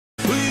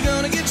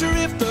to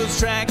riff those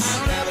tracks. I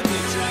don't have a click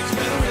tracks,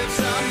 better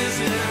riffs I'm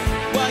missing.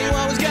 Why you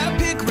always gotta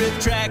pick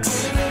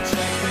Rifftrax?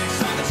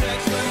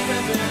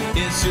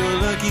 It's your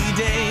lucky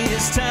day,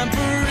 it's time for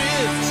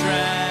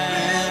Rifftrax.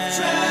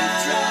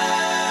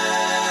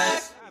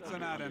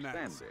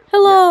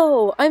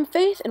 Hello, I'm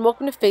Faith, and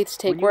welcome to Faith's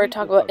Take, where I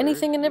talk about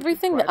anything and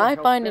everything that I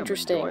find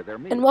interesting.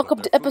 And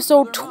welcome to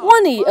episode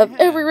 20 of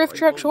every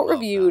Rifftrax short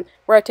reviewed,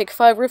 where I take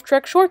 5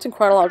 Rifftrax shorts in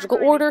chronological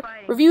order,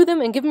 review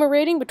them, and give them a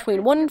rating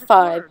between 1 and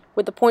 5,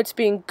 with the points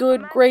being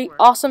good, great,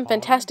 awesome,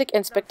 fantastic,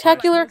 and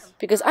spectacular,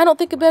 because I don't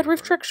think a bad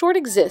Rifftrax short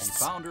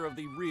exists.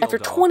 After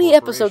 20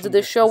 episodes of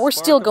this show, we're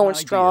still going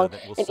strong,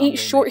 and each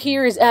short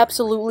here is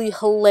absolutely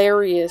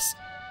hilarious.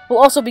 We'll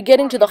also be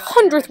getting to the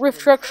 100th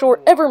Rifftrax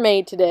short ever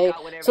made today,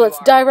 so let's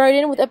dive right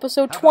in with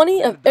episode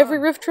 20 of every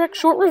Rifftrax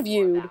short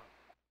reviewed.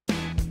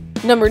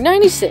 Number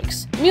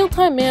 96,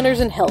 Mealtime Manners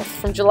and Health,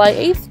 from July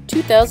 8th,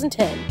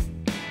 2010.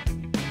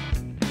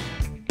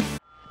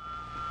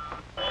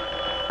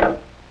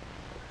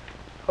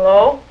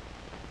 Hello?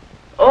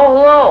 Oh,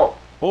 hello.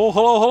 Oh,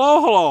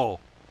 hello.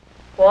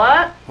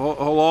 What?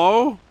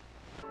 Hello?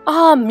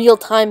 Ah,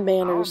 mealtime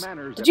manners.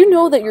 Did you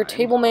know that your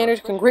table manners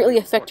can greatly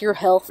affect your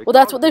health? Well,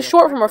 that's what this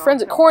short from our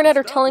friends at Coronet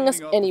are telling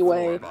us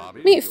anyway.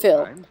 Meet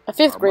Phil, a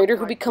 5th grader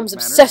who becomes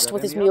obsessed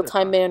with his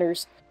mealtime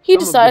manners. He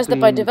decides that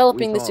by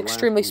developing this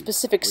extremely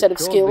specific set of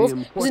skills,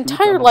 his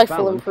entire life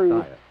will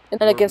improve.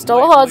 And against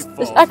all odds,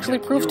 this actually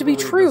proves to be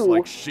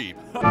true.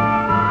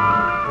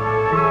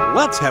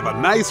 Let's have a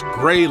nice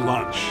gray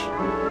lunch.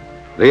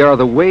 They are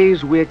the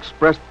ways we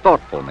express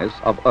thoughtfulness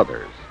of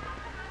others.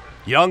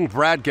 Young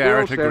Brad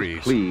Garrett Phil says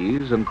agrees.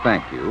 Please and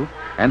thank you,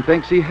 and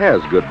thinks he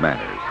has good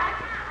manners.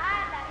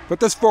 But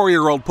this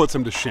 4-year-old puts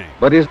him to shame.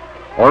 But is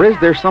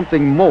there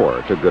something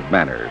more to good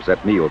manners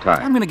at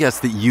mealtime? I'm gonna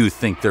guess that you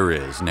think there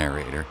is,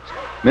 narrator.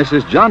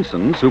 Mrs.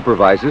 Johnson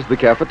supervises the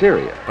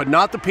cafeteria. But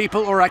not the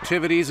people or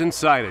activities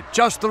inside it,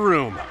 just the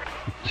room.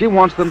 She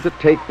wants them to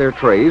take their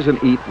trays and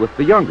eat with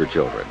the younger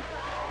children.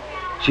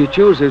 She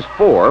chooses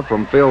 4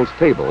 from Phil's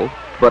table,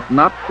 but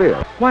not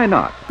Phil. Why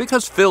not?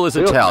 Because Phil is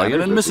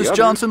Italian and Mrs.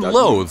 Johnson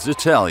loathes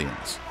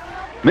Italians.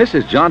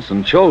 Mrs.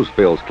 Johnson chose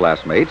Phil's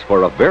classmates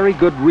for a very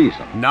good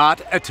reason. Not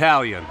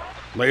Italian.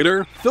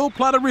 Later, Phil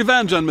plotted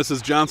revenge on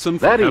Mrs. Johnson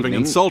for That having evening,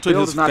 insulted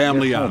Phil his did not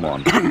family get home honor.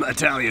 on time.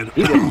 Italian.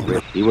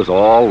 He was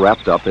all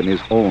wrapped up in his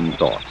own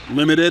thoughts.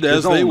 Limited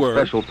as His they own were.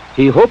 special.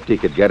 He hoped he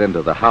could get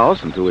into the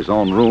house and to his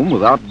own room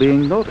without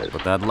being noticed.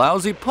 But that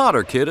lousy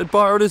Potter kid had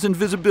borrowed his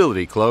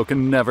invisibility cloak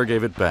and never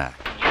gave it back.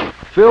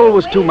 Phil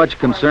was too much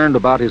concerned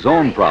about his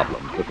own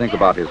problems to think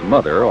about his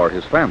mother or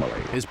his family.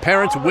 His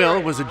parents' will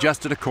was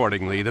adjusted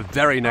accordingly the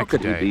very How next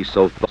could he day. be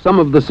so Some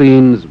of the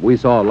scenes we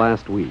saw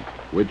last week,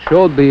 which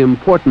showed the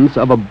importance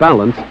of a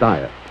balanced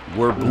diet.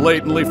 We're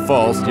blatantly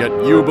false, yet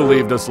you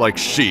believed us like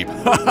sheep.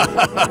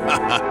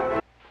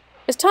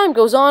 As time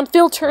goes on,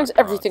 Phil turns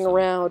everything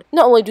around.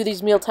 Not only do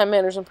these mealtime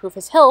manners improve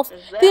his health,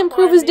 they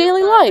improve his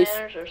daily life.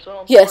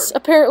 Yes,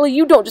 apparently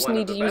you don't just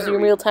need to use your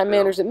mealtime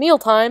manners at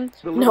mealtime.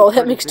 No,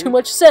 that makes too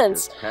much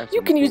sense.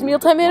 You can use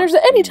mealtime manners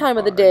at any time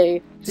of the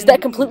day. Does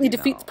that completely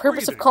defeat the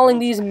purpose of calling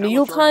these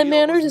mealtime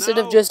manners instead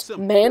of just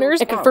manners,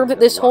 and confirm that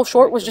this whole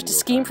short was just a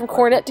scheme from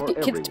Coronet to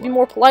get kids to be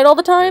more polite all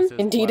the time?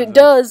 Indeed it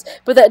does,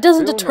 but that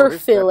doesn't deter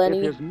Phil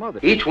any.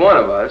 Each one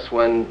of us,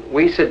 when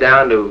we sit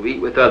down to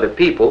eat with other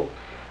people,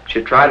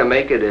 should try to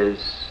make it as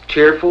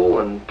cheerful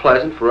and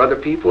pleasant for other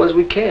people as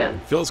we can. In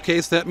Phil's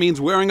case, that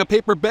means wearing a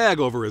paper bag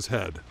over his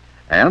head.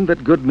 And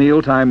that good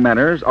mealtime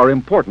manners are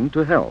important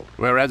to health.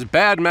 Whereas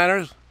bad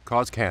manners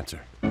cause cancer.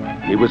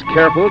 He was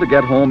careful to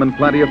get home in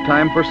plenty of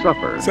time for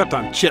supper. Except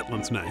on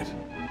Chitlin's night,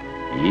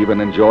 He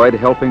even enjoyed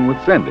helping with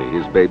Cindy,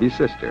 his baby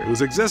sister.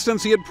 whose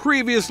existence he had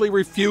previously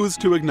refused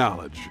to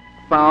acknowledge.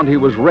 Found he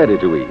was ready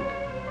to eat.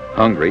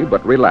 Hungry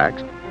but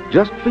relaxed,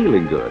 just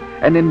feeling good,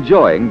 and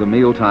enjoying the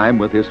mealtime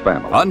with his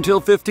family. Until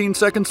 15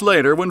 seconds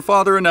later, when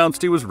Father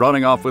announced he was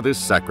running off with his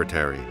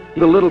secretary.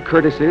 The little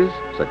courtesies,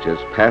 such as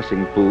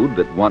passing food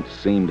that once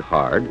seemed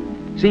hard,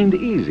 seemed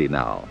easy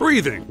now.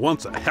 Breathing,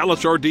 once a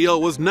hellish ordeal,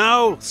 was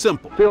now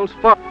simple.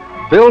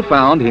 Phil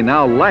found he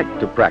now liked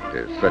to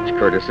practice such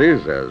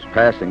courtesies as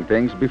passing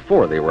things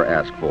before they were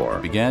asked for.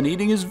 Began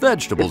eating his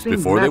vegetables It seemed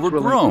before they were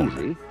natural grown. and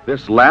easy.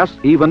 This lasts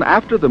even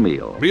after the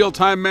meal.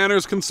 Mealtime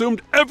manners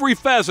consumed every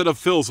facet of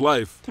Phil's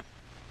life.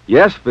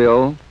 Yes,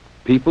 Phil,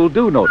 people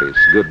do notice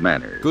good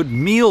manners. Good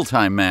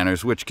mealtime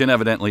manners, which can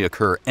evidently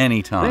occur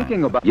anytime.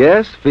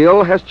 Yes,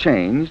 Phil has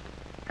changed,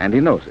 and he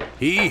knows it.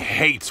 He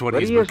hates what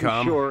But he's he isn't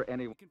become. sure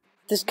anyone...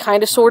 This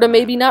kinda sorta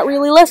maybe not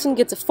really lesson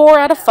gets a 4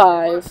 out of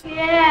 5.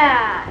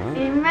 Yeah,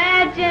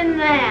 imagine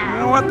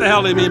that. What the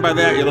hell do you mean by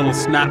that, you little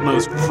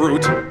snot-nosed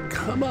fruit?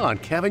 Come on,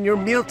 Kevin, your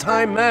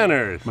mealtime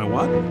manners. My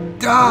what?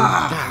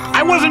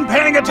 I wasn't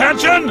paying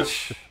attention!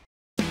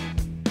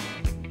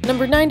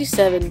 Number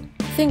 97,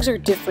 Things Are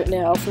Different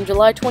Now, from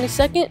July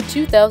 22nd,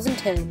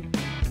 2010.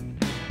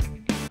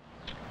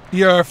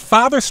 Your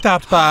father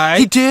stopped by.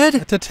 He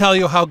did? To tell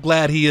you how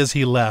glad he is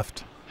he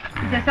left.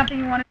 Is there something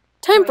you want to...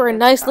 Time for a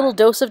nice little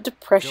dose of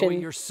depression. Joey,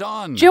 your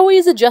son. Joey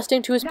is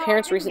adjusting to his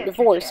parents' recent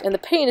divorce, and the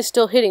pain is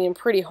still hitting him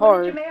pretty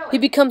hard. He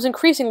becomes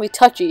increasingly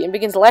touchy and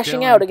begins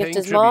lashing out against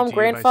his mom,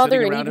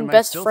 grandfather, and even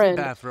best friend.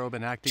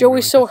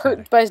 Joey's so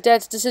hurt by his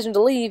dad's decision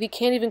to leave, he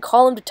can't even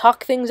call him to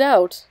talk things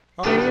out.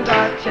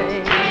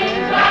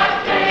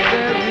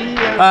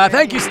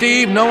 Thank you,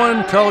 Steve. No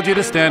one told you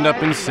to stand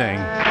up and sing.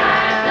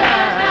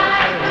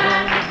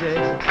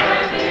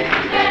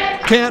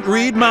 Can't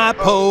read my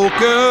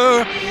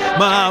poker,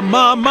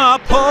 my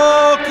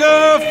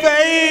poker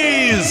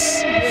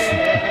face.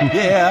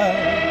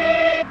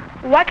 Yeah.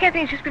 Why can't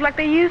things just be like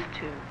they used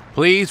to?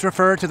 Please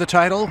refer to the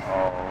title.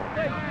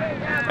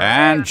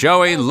 And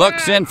Joey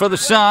looks in for the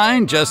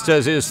sign, just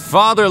as his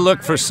father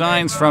looked for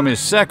signs from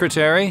his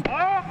secretary.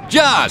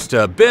 Just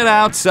a bit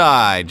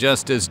outside,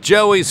 just as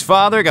Joey's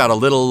father got a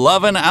little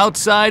lovin'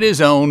 outside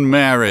his own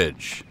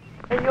marriage.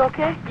 Are you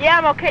okay? Yeah,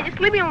 I'm okay. Just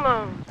leave me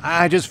alone.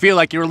 I just feel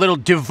like you're a little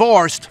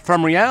divorced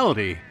from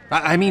reality.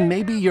 I mean,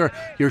 maybe your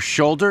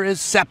shoulder is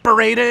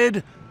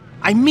separated.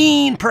 I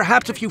mean,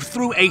 perhaps if you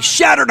threw a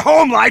shattered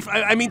home life,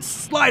 I mean,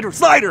 slider.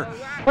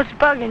 What's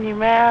bugging you,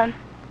 man?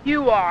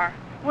 You are.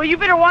 Well, you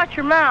better watch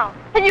your mouth.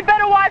 And you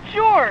better watch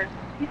yours.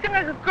 You sing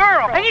like a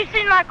girl. And you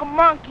sing like a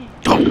monkey.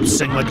 Don't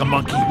sing like a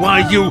monkey.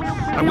 Why, you?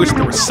 I wish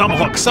there was some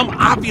hook, some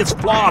obvious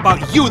flaw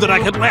about you that I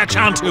could latch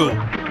onto. You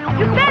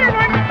better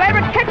learn. If I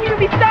ever catch you, you'll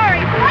be sorry.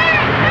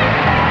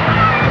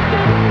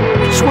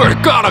 I swear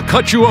to God, I'll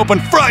cut you open,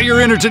 fry your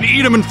innards, and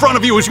eat them in front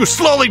of you as you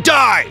slowly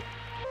die!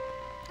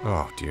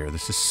 Oh dear,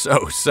 this is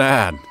so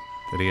sad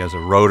that he has a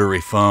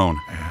rotary phone.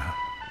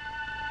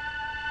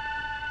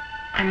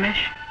 I miss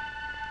you.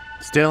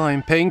 Still,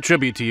 I'm paying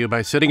tribute to you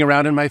by sitting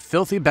around in my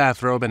filthy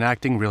bathrobe and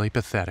acting really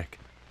pathetic.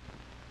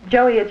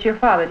 Joey, it's your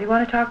father. Do you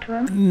want to talk to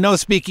him? No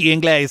speaky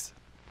Inglés.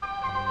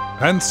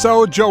 And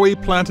so Joey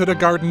planted a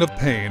garden of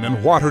pain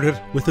and watered it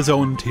with his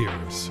own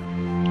tears.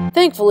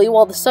 Thankfully,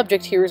 while the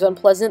subject here is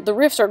unpleasant, the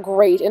riffs are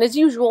great, and as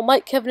usual,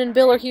 Mike, Kevin, and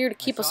Bill are here to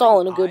keep us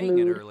all in a good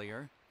mood.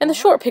 And the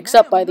short picks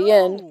up by the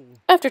end.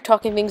 After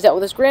talking things out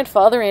with his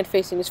grandfather and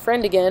facing his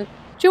friend again,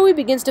 Joey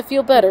begins to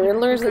feel better and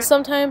learns that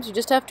sometimes you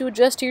just have to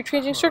adjust to your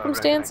changing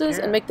circumstances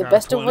and make the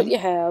best of what you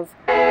have.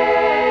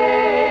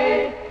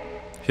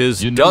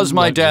 His "Does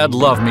my dad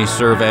love me?"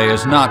 survey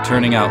is not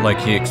turning out like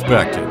he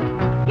expected.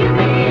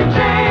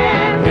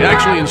 He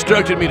actually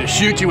instructed me to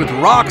shoot you with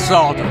rock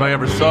salt if I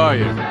ever saw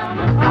you.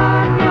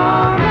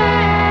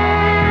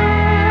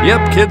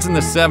 Yep, kids in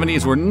the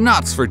 70s were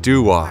nuts for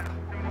doo-wop.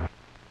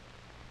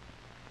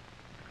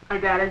 I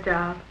got a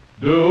job.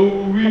 I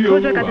told you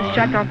I got this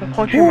jacket off the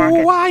poultry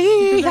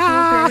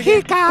market.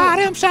 He got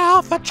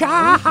himself a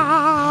job.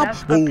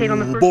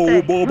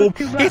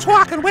 He's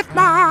walking with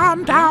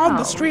Mom down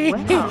the street.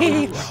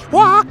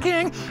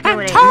 Walking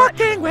and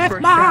talking with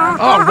Mom.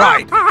 All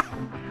right. I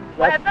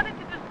have nothing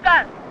to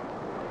discuss.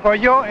 For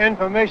your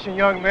information,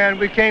 young man,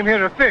 we came here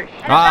to fish.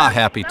 Ah,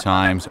 happy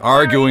times,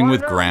 arguing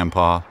with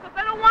Grandpa.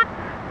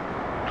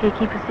 Can you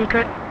keep a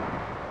secret?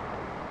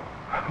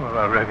 Well,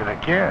 I reckon I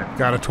can.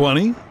 Got a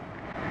 20?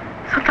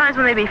 Sometimes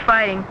when they be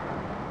fighting,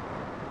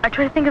 I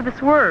try to think of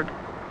this word.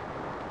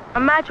 A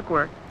magic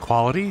word.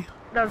 Quality?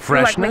 Doesn't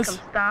Freshness? Like make 'em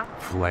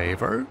stop.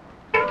 Flavor?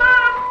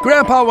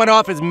 Grandpa went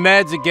off his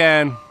meds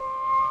again.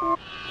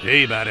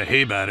 He better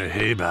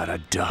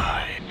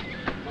die.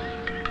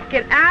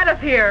 Get out of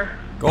here.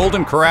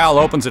 Golden Corral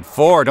opens at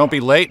 4. Don't be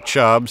late,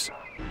 Chubbs.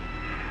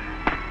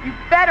 You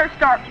better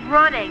start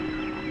running.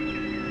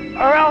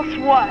 Or else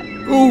what?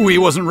 Ooh, he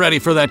wasn't ready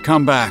for that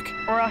comeback.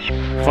 Or else...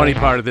 Funny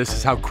part of this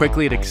is how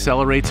quickly it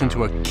accelerates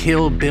into a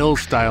Kill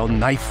Bill-style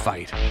knife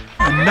fight.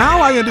 And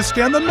now I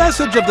understand the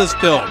message of this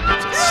film.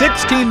 It's a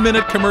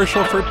 16-minute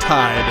commercial for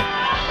Tide.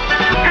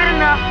 Had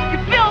enough. You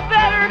feel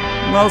better?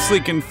 Mostly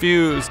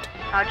confused.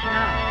 How'd you know?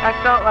 I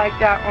felt like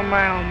that on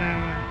my own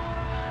memory.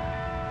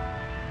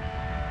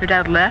 Your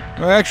dad left?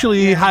 Actually,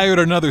 he hired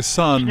another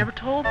son. You never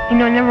told? You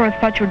know, I never would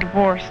thought you were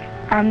divorced.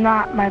 I'm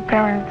not. My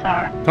parents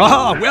are.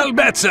 Ah, well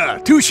bet, sir.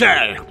 Touche. Do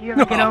you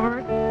ever get over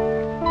it?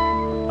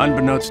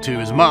 Unbeknownst to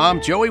his mom,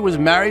 Joey was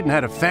married and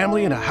had a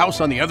family and a house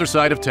on the other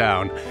side of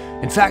town.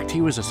 In fact, he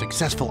was a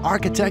successful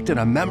architect and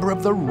a member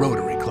of the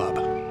Rotary Club.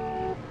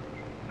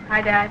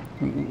 Hi, Dad.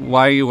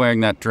 Why are you wearing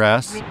that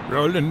dress?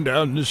 Rolling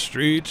down the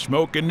street,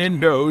 smoking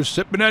indoors,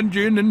 sipping on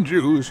gin and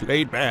juice,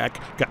 laid back.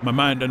 Got my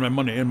mind and my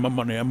money and my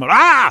money and my...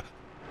 Ah!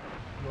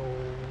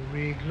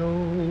 Glory,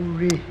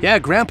 glory. Yeah,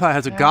 Grandpa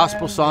has a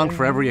gospel song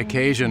for every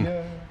occasion.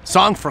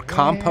 Song for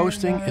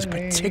composting is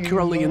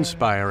particularly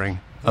inspiring.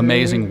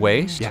 Amazing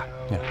Waste? Yeah.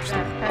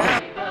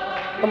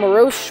 A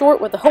morose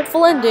short with a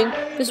hopeful ending,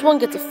 this one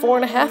gets a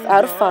 4.5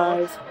 out of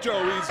 5.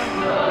 Joey's...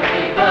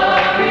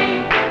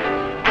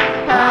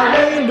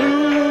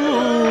 Hallelujah!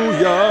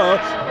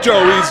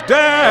 Joey's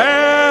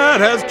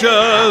dad has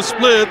just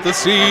split the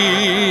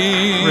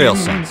sea. Real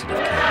sensitive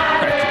kid.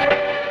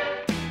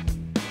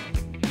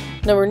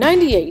 Number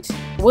 98,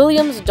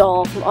 William's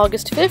Doll from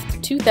August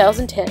 5th,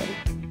 2010.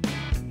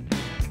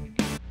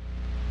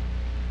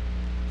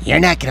 You're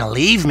not gonna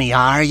leave me,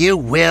 are you,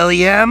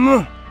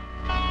 William?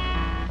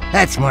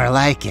 That's more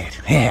like it.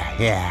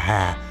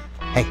 Yeah.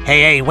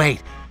 Hey,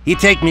 wait. You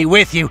take me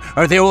with you,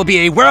 or there will be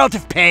a world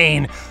of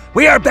pain.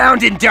 We are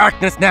bound in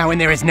darkness now,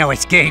 and there is no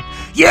escape.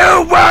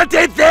 You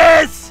wanted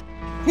this!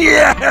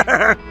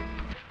 Yeah!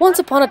 Once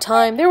upon a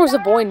time, there was a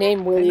boy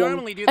named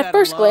William. At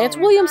first glance,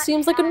 William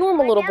seems like a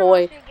normal little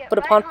boy, but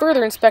upon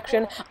further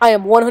inspection, I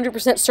am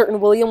 100% certain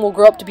William will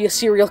grow up to be a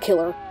serial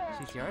killer.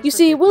 You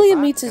see,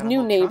 William meets his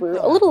new neighbor,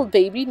 a little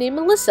baby named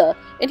Melissa,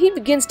 and he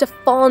begins to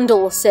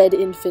fondle said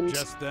infant.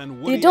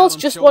 The adults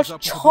just watch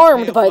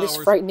charmed by this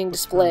frightening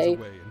display.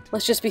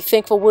 Let's just be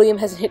thankful William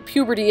hasn't hit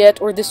puberty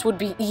yet, or this would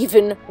be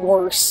even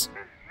worse.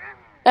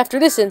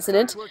 After this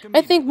incident,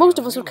 I think most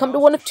of us would come to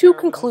one of two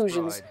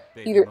conclusions.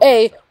 Either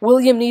A,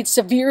 William needs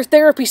severe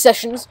therapy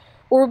sessions,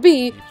 or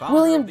B,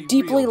 William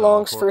deeply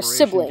longs for a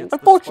sibling.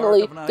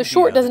 Unfortunately, the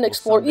short doesn't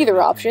explore either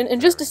option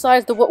and just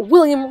decides that what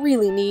William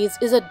really needs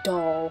is a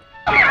doll.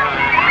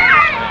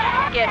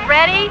 Get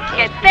ready,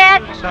 get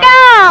set,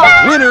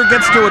 go! Winner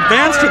gets to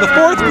advance to the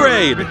 4th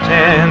grade.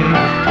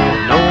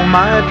 Know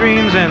my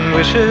dreams and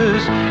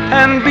wishes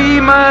and be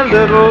my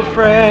little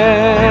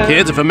friend.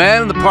 Kids, if a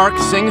man in the park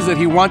sings that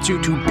he wants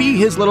you to be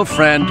his little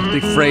friend,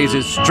 the phrase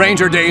is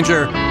stranger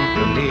danger.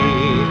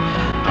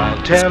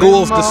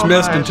 School's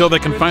dismissed until they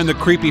can find the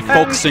creepy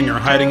folk singer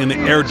hiding in the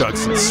air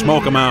ducts and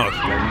smoke him out.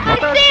 I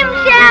see him,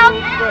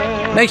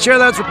 Shell! Make sure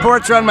those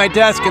reports are on my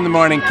desk in the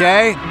morning,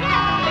 Kay?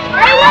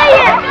 Hey,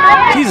 William!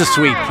 She's a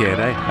sweet kid.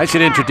 I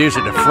should introduce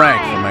her to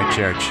Frank from my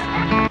church.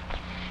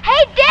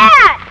 Hey,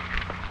 Dad!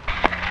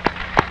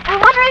 I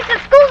want to race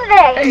at school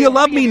today. Do you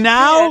love me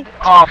now?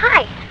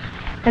 Hi.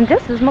 And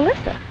this is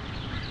Melissa.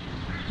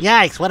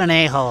 Yikes, what an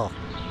a-hole.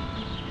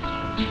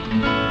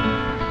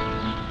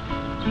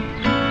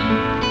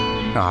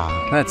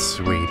 Aw, that's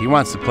sweet. He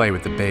wants to play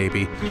with the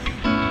baby.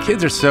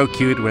 Kids are so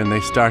cute when they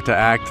start to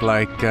act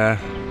like,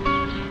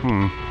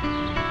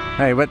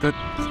 Hey,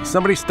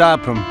 somebody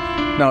stop him.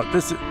 No,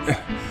 this is...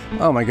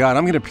 Oh my God,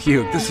 I'm gonna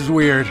puke. This is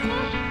weird.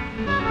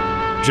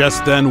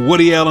 Just then,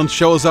 Woody Allen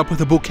shows up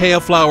with a bouquet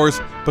of flowers,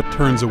 but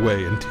turns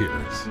away in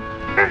tears.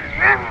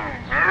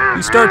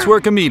 He starts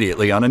work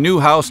immediately on a new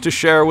house to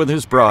share with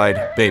his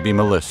bride, baby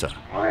Melissa.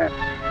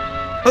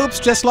 Oops,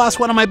 just lost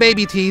one of my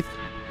baby teeth.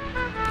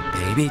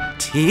 Baby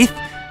teeth?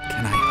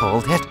 Can I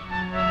hold it?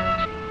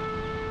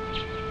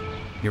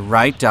 You're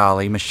right,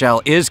 Dolly.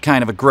 Michelle is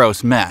kind of a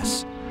gross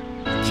mess.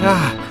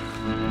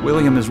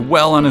 William is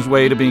well on his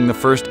way to being the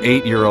first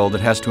 8-year-old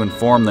that has to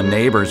inform the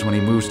neighbors when he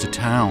moves to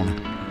town.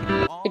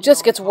 It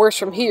just gets worse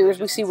from here as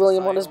we see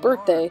William on his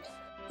birthday.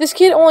 This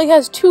kid only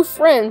has 2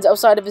 friends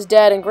outside of his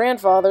dad and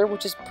grandfather,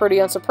 which is pretty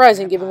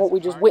unsurprising given what we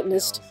just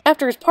witnessed.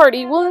 After his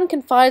party, William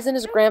confides in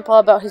his grandpa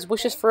about his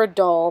wishes for a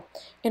doll,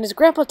 and his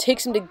grandpa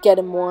takes him to get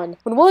him one.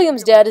 When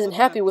William's dad isn't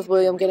happy with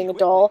William getting a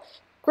doll,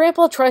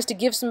 Grandpa tries to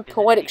give some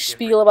poetic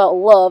spiel about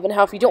love and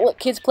how if you don't let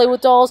kids play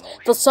with dolls,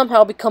 they'll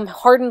somehow become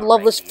hardened,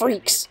 loveless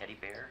freaks.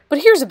 But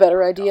here's a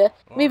better idea.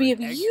 Maybe if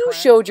you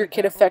showed your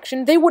kid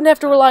affection, they wouldn't have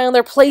to rely on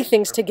their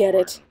playthings to get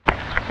it.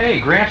 Hey,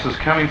 Gramps is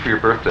coming for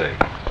your birthday.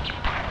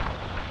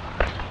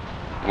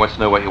 He wants to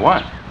know what you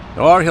want.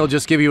 Or he'll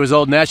just give you his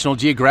old National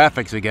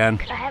Geographics again.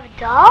 Could I have a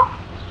doll?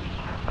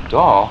 A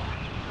doll?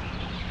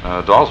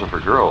 Dolls are for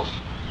girls.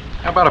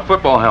 How about a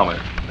football helmet?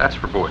 That's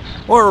for boys.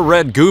 Or a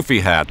red goofy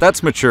hat.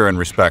 That's mature and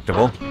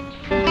respectable.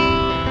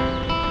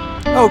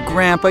 Oh,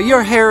 Grandpa,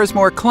 your hair is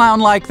more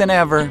clown-like than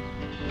ever.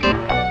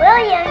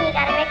 William, you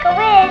gotta make a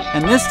wish.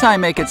 And this time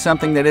make it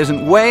something that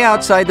isn't way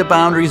outside the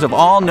boundaries of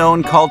all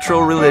known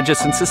cultural,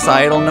 religious, and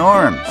societal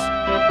norms.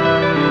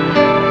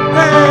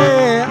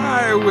 Hey,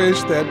 I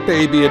wish that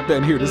baby had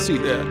been here to see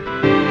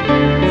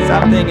that.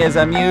 Something is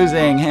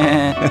amusing.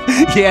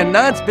 Yeah,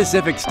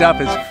 non-specific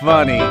stuff is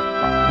funny.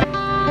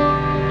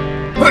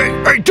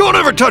 Hey, don't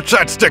ever touch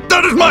that stick!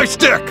 That is my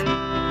stick!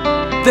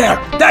 There!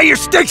 Now your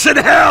stick's in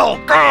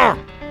hell!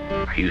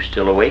 Are you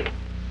still awake?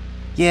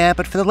 Yeah,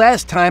 but for the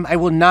last time, I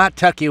will not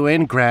tuck you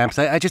in, Gramps.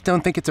 I just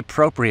don't think it's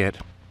appropriate.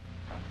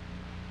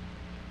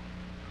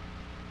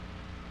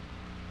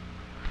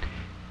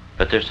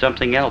 But there's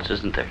something else,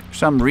 isn't there? For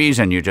some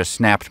reason you just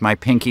snapped my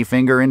pinky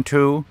finger in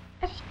two.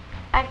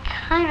 I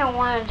kinda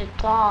wanted a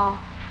doll.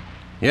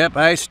 Yep,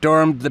 I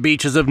stormed the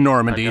beaches of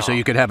Normandy so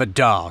you could have a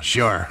doll,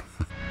 sure.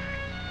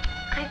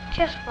 I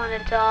just want a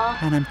doll.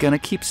 And I'm gonna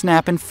keep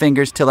snapping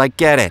fingers till I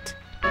get it.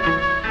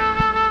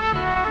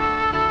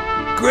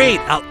 Great,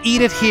 I'll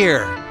eat it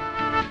here.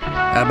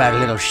 How about a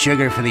little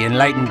sugar for the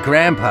enlightened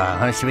grandpa,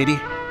 huh, sweetie?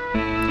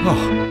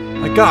 Oh,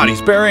 my God,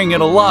 he's burying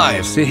it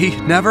alive. See,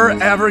 never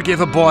ever give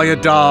a boy a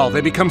doll.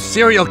 They become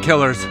serial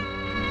killers.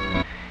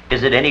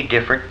 Is it any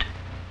different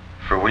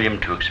for William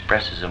to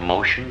express his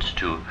emotions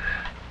to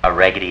a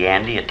Raggedy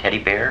Andy, a teddy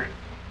bear,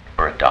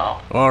 or a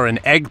doll? Or an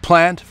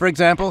eggplant, for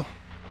example?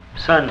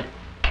 Son,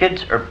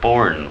 kids are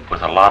born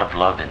with a lot of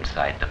love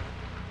inside them.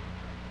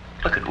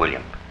 Look at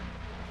William.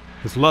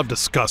 His love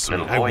disgusts me.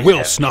 Little I boys will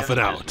have snuff just it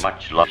out. as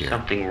much love.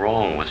 Something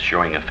wrong with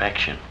showing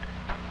affection.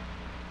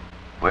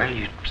 Well,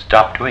 you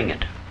stop doing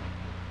it.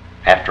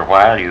 After a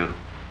while, you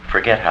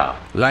forget how.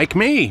 Like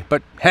me,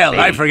 but hell,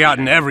 I've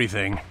forgotten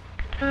everything.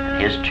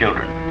 His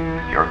children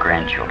your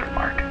grandchildren,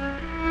 Mark,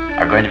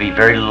 are going to be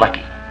very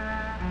lucky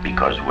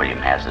because William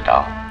has the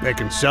doll. They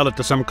can sell it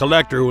to some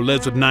collector who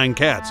lives with 9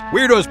 cats.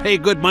 Weirdos pay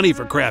good money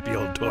for crappy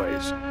old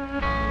toys.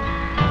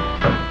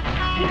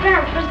 Hey,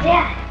 Grandma, where's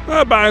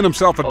Dad? Buying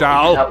himself a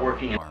doll.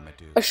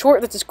 A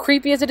short that's as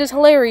creepy as it is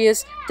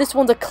hilarious, this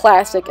one's a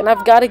classic, and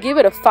I've got to give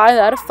it a 5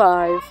 out of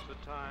 5.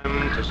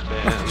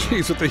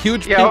 Jeez, with the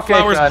huge pink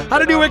flowers, how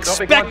did you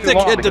expect the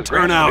kid to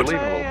turn out?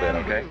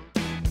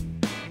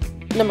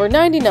 Number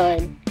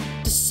 99,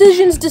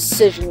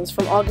 Decisions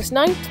from August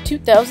 9th,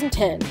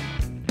 2010.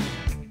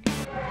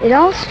 It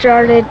all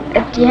started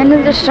at the end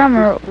of the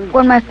summer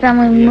when my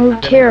family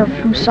moved here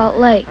from Salt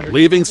Lake.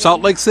 Leaving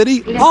Salt Lake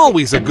City?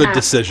 Always a good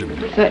decision.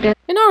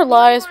 In our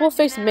lives, we'll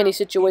face many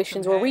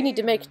situations where we need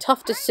to make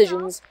tough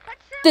decisions.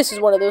 This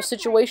is one of those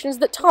situations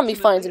that Tommy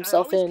finds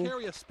himself in.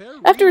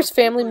 After his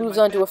family moves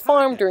onto a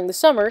farm during the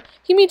summer,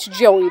 he meets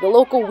Joey, the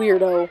local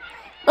weirdo.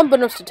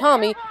 Unbeknownst to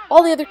Tommy,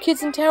 all the other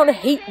kids in town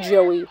hate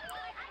Joey.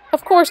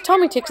 Of course,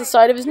 Tommy takes the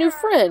side of his new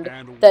friend.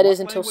 That is,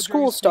 until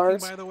school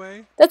starts.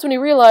 That's when he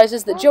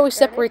realizes that Joey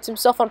separates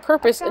himself on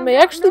purpose and may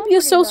actually be a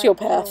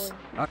sociopath.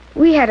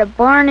 We had a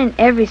barn and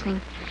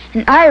everything,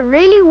 and I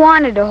really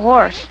wanted a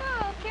horse.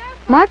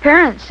 My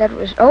parents said it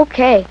was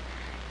okay,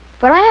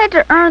 but I had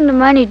to earn the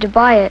money to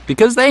buy it.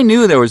 Because they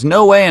knew there was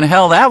no way in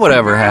hell that would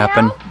ever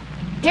happen.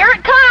 Here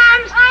it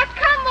comes! Oh,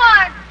 come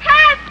on!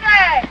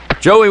 Pass it!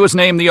 Joey was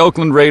named the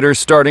Oakland Raiders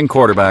starting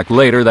quarterback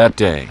later that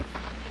day.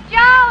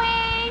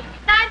 Joey!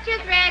 Lunch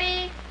is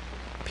ready!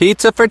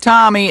 Pizza for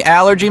Tommy,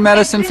 allergy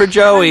medicine for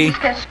Joey.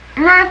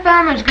 My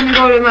family's gonna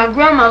go to my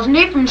grandma's in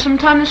Ephraim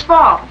sometime this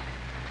fall.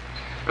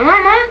 And my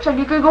mom said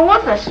you could go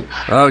with us.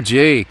 Oh,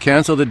 gee,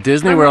 cancel the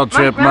Disney World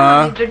trip, My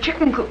grandma Ma. needs a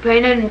chicken coop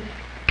painted, and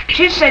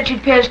she said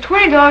she'd pay us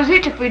 $20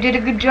 each if we did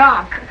a good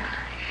job.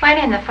 When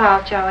in the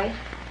fall, Joey?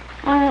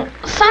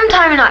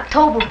 Sometime in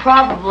October,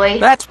 probably.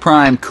 That's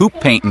prime coop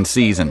painting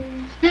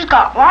season. He's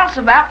got lots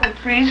of apple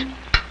trees.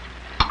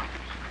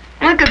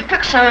 We could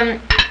pick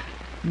some,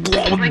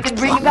 and we could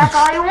bring you back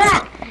all you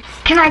want.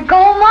 Can I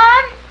go,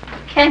 Mom?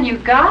 Can you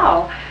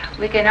go?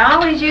 We can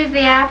always use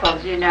the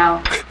apples, you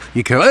know.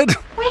 You could?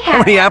 How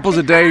many apples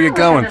a day are you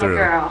going through?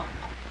 Girl.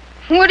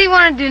 What do you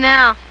want to do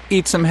now?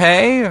 Eat some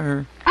hay,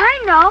 or...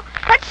 I know.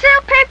 Let's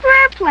sell paper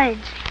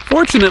airplanes.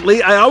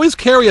 Fortunately, I always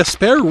carry a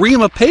spare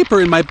ream of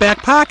paper in my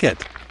back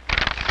pocket.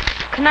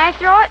 Can I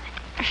throw it?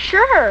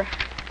 Sure.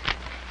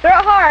 Throw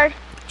it hard.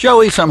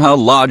 Joey somehow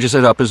lodges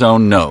it up his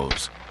own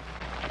nose.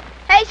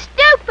 Hey,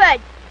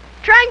 stupid!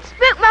 Try and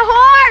spook my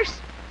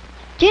horse!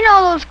 Do you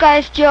know those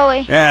guys,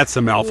 Joey? That's a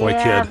Malfoy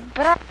kid.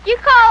 But you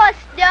call us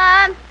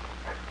dumb.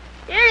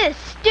 You're the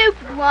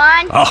stupid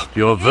one. Oh,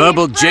 your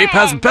verbal jape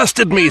has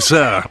bested me,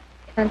 sir.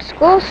 When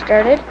school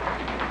started,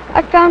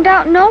 I found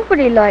out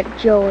nobody liked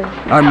Joey.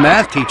 Our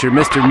math teacher,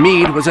 Mr.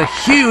 Mead, was a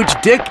huge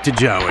dick to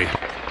Joey.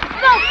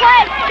 Don't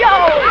play,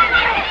 Joey!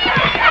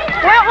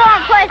 We don't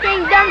want to play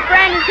things dumb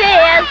friend of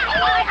his.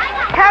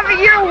 Have it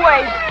your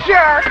way,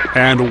 jerk.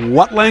 And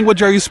what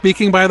language are you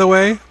speaking, by the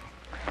way?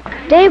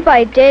 Day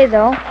by day,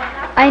 though,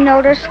 I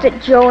noticed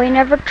that Joey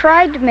never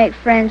tried to make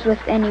friends with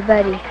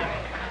anybody.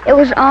 It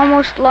was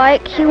almost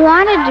like he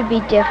wanted to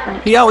be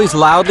different. He always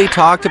loudly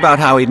talked about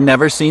how he'd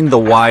never seen The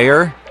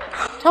Wire.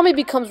 Tommy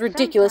becomes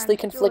ridiculously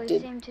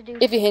conflicted.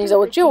 If he hangs out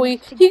with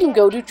Joey, he can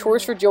go do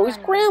chores for Joey's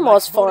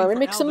grandma's farm and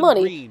make some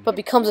money, but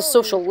becomes a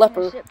social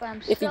leper.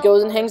 If he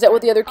goes and hangs out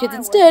with the other kids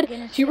instead,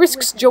 he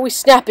risks Joey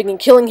snapping and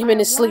killing him in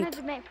his sleep.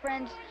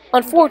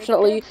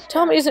 Unfortunately,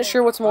 Tommy isn't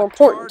sure what's more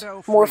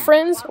important, more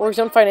friends or his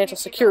own financial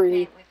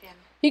security.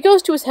 He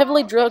goes to his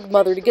heavily drugged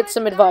mother to get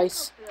some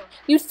advice.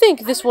 You'd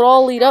think this would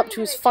all lead up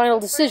to his final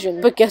decision,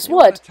 but guess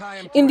what?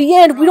 In the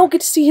end, we don't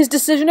get to see his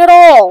decision at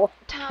all!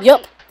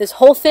 Yup, this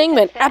whole thing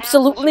meant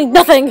absolutely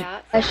nothing!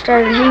 I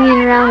started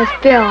hanging around with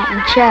Bill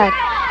and Chad.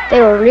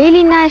 They were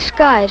really nice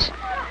guys,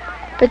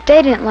 but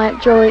they didn't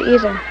like Joey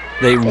either.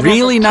 They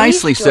really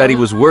nicely said he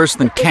was worse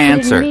than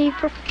cancer.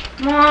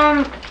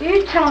 Mom,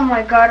 you tell him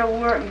I gotta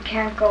work and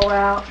can't go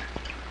out.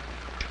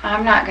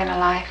 I'm not gonna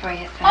lie for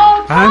you, son.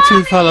 Oh, I'm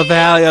too full of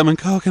Valium and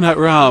coconut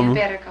rum. You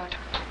better go.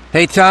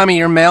 Hey, Tommy,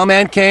 your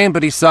mailman came,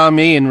 but he saw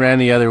me and ran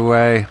the other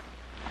way.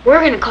 We're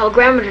gonna call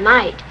Grandma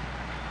tonight.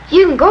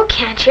 You can go,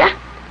 can't ya?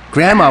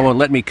 Grandma won't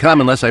let me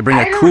come unless I bring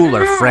a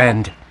cooler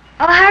friend.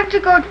 I'll have to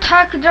go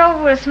talk it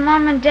over with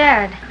Mom and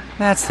Dad.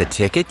 That's the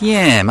ticket,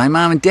 yeah. My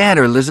mom and dad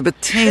are Elizabeth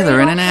Taylor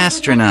and an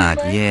astronaut.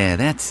 Yeah,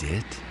 that's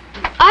it.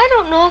 I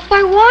don't know if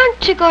I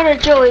want to go to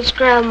Joey's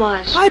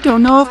grandma's. I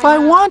don't know if I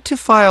want to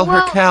file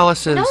her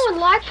calluses. No one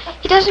likes.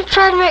 He doesn't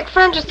try to make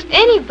friends with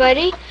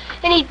anybody,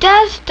 and he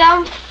does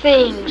dumb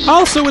things.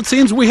 Also, it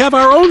seems we have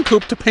our own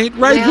coop to paint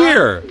right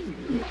here.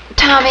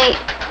 Tommy,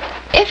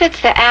 if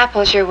it's the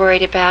apples you're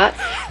worried about,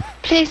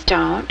 please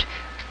don't.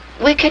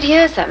 We could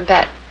use them,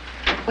 but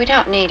we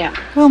don't need them.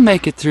 We'll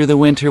make it through the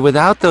winter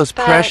without those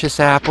precious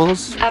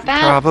apples, About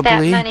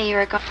probably. that money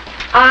you're going.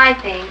 I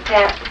think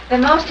that the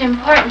most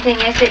important thing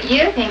is that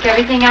you think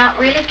everything out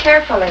really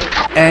carefully.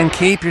 And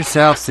keep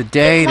yourself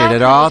sedated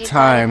at all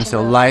times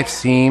so life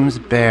seems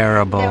There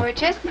bearable. were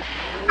just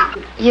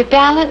You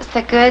balance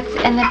the goods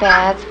and the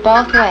bads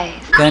both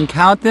ways. Then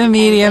count the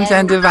mediums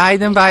and divide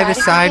them by the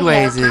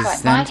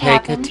sidewayses. Then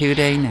take a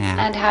 2-day nap.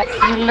 And how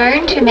you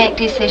learn to make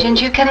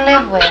decisions you can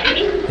live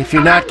with. If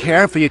you're not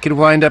careful, you could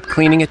wind up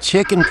cleaning a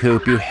chicken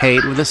coop you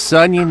hate with a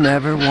son you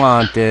never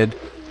wanted.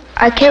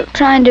 I kept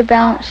trying to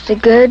balance the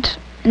goods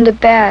and the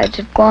bads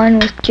of going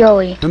with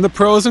Joey. And the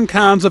pros and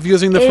cons of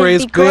using the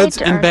phrase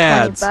goods and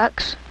bads.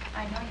 $20,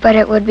 but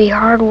it would be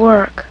hard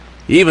work.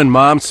 Even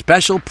Mom's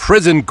special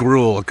prison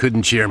gruel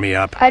couldn't cheer me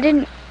up. I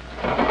didn't...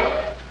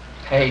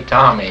 Hey,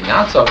 Tommy,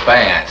 not so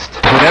fast.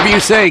 Whatever you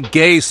say,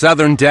 gay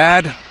Southern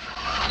dad.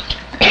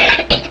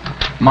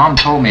 Mom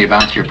told me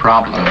about your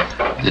problem,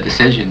 the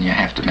decision you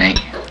have to make.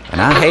 And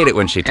I hate it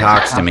when she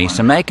talks to me,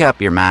 so make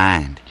up your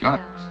mind.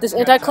 This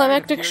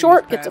anticlimactic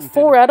short gets a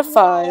 4 out of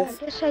 5.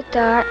 I guess I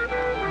thought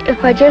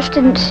if I just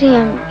didn't see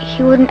him,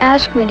 he wouldn't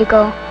ask me to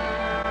go.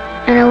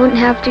 And I wouldn't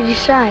have to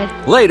decide.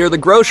 Later, the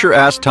grocer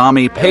asked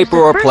Tommy paper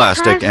or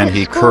plastic, and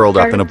he curled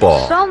up in a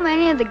ball. So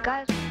many of the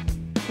guys...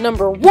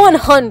 Number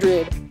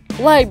 100,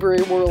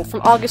 Library World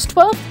from August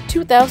 12th,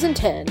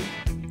 2010.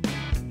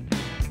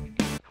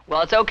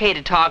 Well, it's okay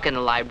to talk in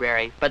the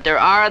library, but there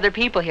are other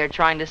people here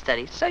trying to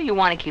study, so you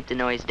want to keep the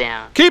noise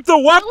down. Keep the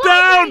what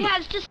down?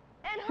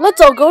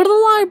 Let's all go to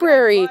the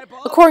library.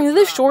 According to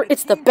this short,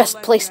 it's the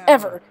best place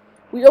ever.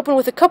 We open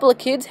with a couple of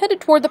kids headed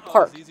toward the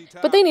park,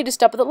 but they need to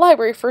stop at the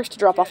library first to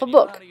drop off a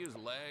book.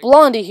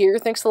 Blondie here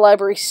thinks the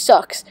library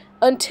sucks,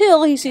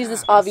 until he sees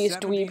this obvious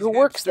dweeb who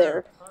works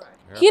there.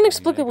 He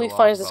inexplicably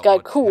finds this guy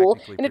cool,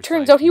 and it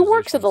turns out he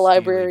works at the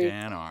library.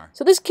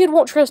 So this kid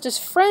won't trust his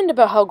friend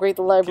about how great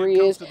the library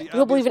is, but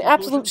he'll believe an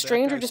absolute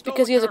stranger just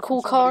because he has a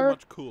cool car.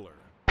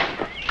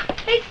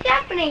 Hey,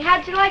 Stephanie,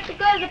 how'd you like to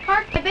go to the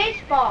park to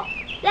baseball?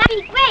 That'd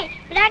be great,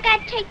 but I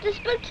gotta take this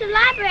book to the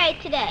library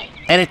today.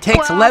 And it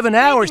takes 11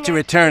 hours to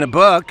return a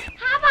book.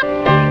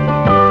 On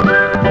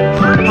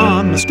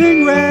the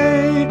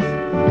Stingray,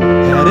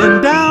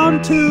 heading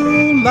down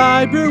to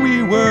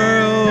Library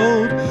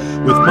World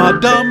with my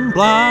dumb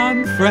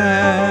blonde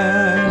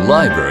friend.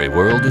 Library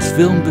World is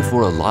filmed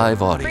before a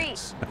live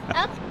audience.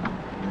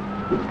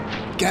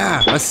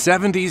 Gah, a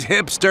 70s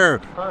hipster.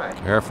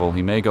 Careful,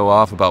 he may go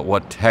off about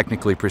what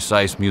technically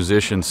precise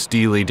musicians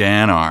Steely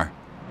Dan are.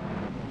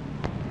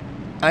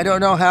 I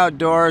don't know how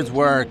doors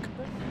work.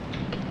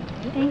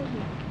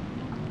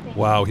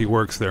 Wow, he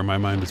works there. My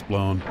mind is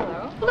blown.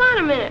 Hold on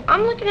a minute.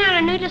 I'm looking at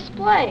a new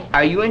display.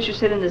 Are you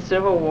interested in the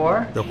Civil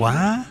War? The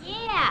what?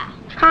 Yeah,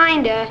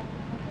 kinda.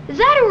 Is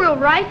that a real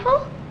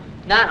rifle?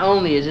 Not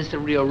only is this a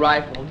real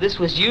rifle, this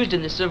was used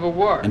in the Civil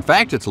War. In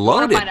fact, it's Want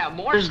loaded. to find out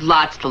more? There's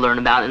lots to learn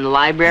about in the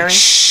library.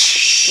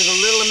 With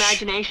a little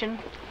imagination,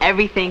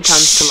 everything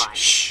comes to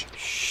life.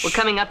 We're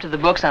coming up to the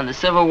books on the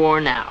Civil War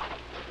now.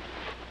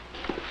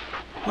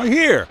 Oh,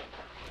 here.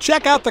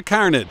 Check out the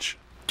carnage.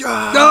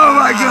 Oh,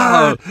 my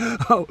God.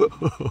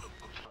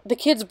 The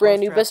kid's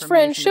brand new best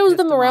friend shows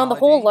them around the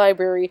whole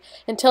library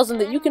and tells them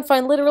that you can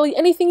find literally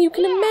anything you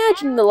can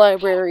imagine in the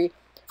library.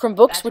 From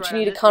books which you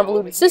need a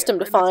convoluted system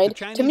to find,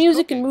 to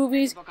music and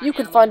movies, you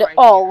can find it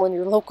all in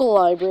your local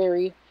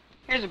library.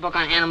 Here's a book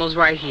on animals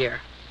right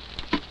here.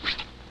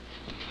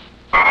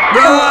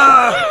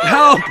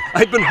 Help!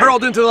 I've been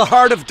hurled into the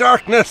heart of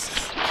darkness.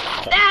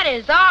 That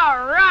is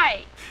all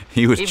right.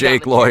 He was We've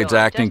Jake got material Lloyd's on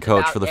acting just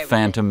coach about for the everything.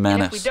 Phantom And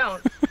Menace. if we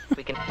don't,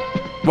 we can...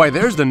 Why,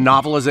 there's the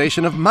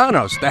novelization of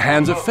Manos, The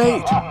Hands of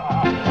Fate.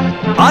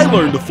 I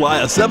learned to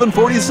fly a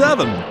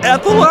 747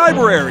 at the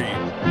library.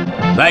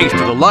 Thanks to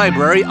the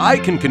library, I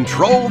can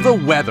control the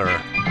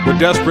weather. The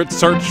desperate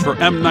search for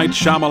M. Night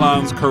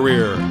Shyamalan's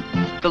career.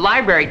 The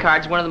library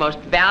card's one of the most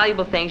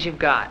valuable things you've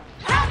got.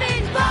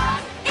 Having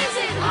fun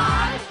isn't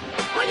hard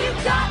when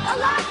you've got a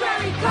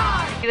library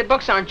card. The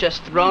books aren't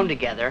just thrown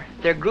together,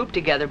 they're grouped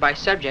together by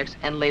subjects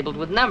and labeled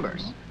with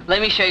numbers.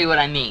 Let me show you what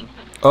I mean.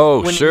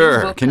 Oh, When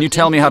sure. Can you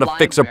tell me how to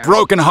fix a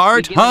broken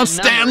heart? Huh,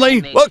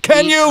 Stanley? What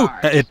can you?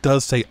 It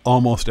does say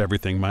almost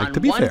everything, Mike, On to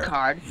be one fair.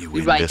 card, we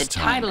win write this the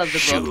title time, of the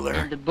book Schuler.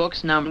 and the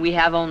book's number. We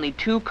have only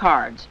 2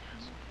 cards.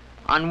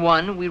 On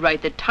one, we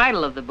write the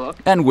title of the book.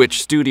 And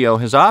which studio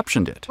has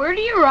optioned it? Where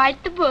do you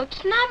write the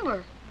book's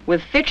number?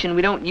 With fiction,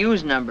 we don't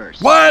use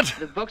numbers. What?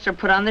 The books are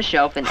put on the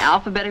shelf in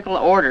alphabetical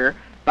order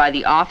by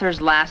the author's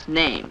last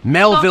name.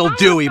 Melville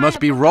Dewey must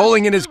be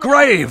rolling in his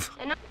grave.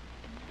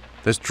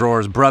 This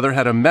drawer's brother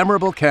had a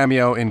memorable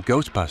cameo in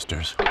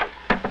Ghostbusters.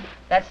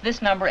 That's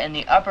this number in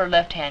the upper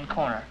left-hand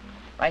corner.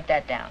 Write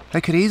that down.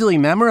 I could easily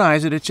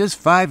memorize it. It's just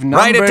 5 numbers.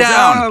 Write it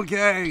down.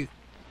 Okay.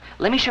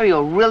 Let me show you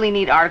a really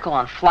neat article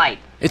on flight.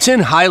 It's in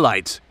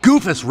highlights.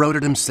 Goofus wrote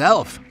it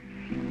himself.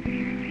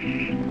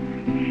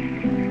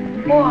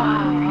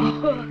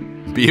 Wow.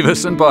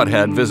 Beavis and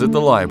Butthead visit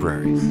the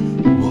library.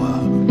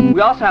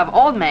 We also have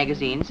old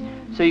magazines,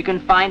 so you can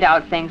find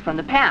out things from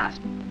the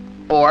past.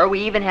 Or we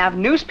even have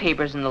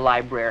newspapers in the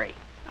library.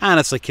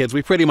 Honestly, kids,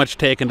 we pretty much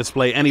take and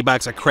display any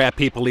box of crap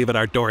people leave at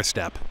our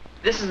doorstep.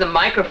 This is the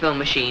microfilm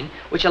machine,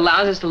 which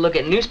allows us to look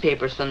at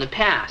newspapers from the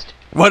past.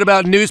 What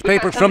about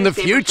newspapers from the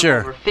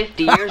future? Over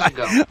 50 years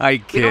ago. I We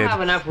don't kid.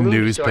 have enough room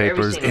to store every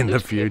Newspapers single in the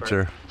newspaper.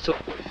 future. So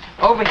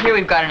over here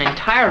we've got an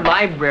entire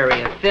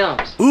library of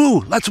films. Ooh,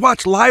 let's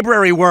watch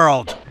Library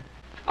World.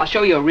 I'll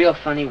show you a real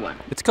funny one.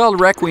 It's called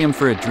Requiem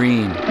for a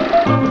Dream.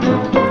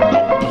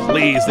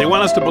 Please, they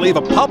want us to believe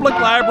a public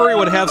library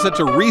would have such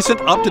a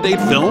recent, up-to-date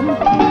film?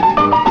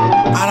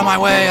 Out of my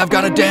way, I've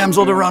got a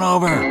damsel to run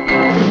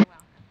over.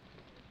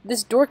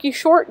 This dorky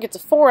short gets a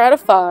 4 out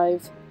of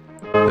 5.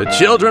 The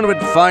children would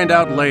find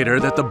out later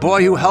that the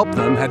boy who helped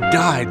them had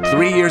died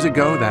 3 years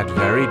ago that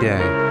very day.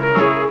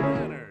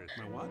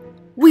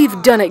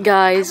 We've done it,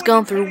 guys.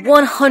 Gone through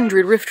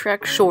 100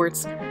 Rifftrax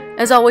shorts.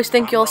 As always,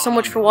 thank you all so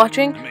much for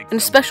watching, and a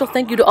special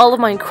thank you to all of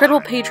my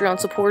incredible Patreon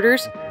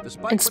supporters,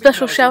 and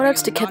special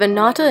shoutouts to Kevin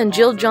Nata and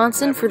Jill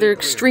Johnson for their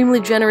extremely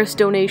generous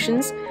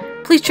donations.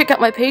 Please check out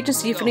my page and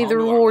see if any of the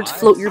rewards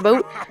float your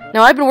boat.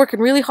 Now, I've been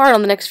working really hard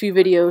on the next few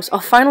videos. I'll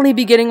finally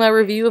be getting my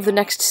review of the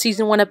next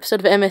Season 1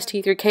 episode of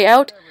MST3K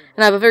out,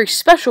 and I have a very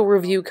special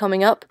review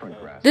coming up.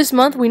 This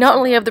month, we not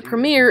only have the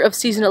premiere of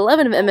Season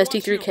 11 of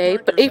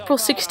MST3K, but April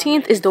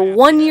 16th is the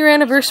 1-year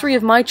anniversary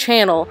of my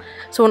channel.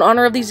 So in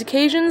honor of these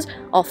occasions,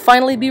 I'll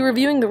finally be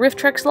reviewing the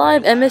Rifftrax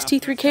Live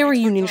MST3K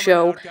reunion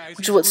show,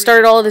 which is what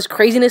started all of this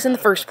craziness in the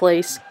first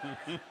place.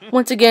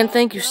 Once again,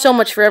 thank you so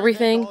much for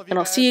everything, and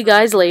I'll see you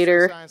guys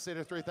later.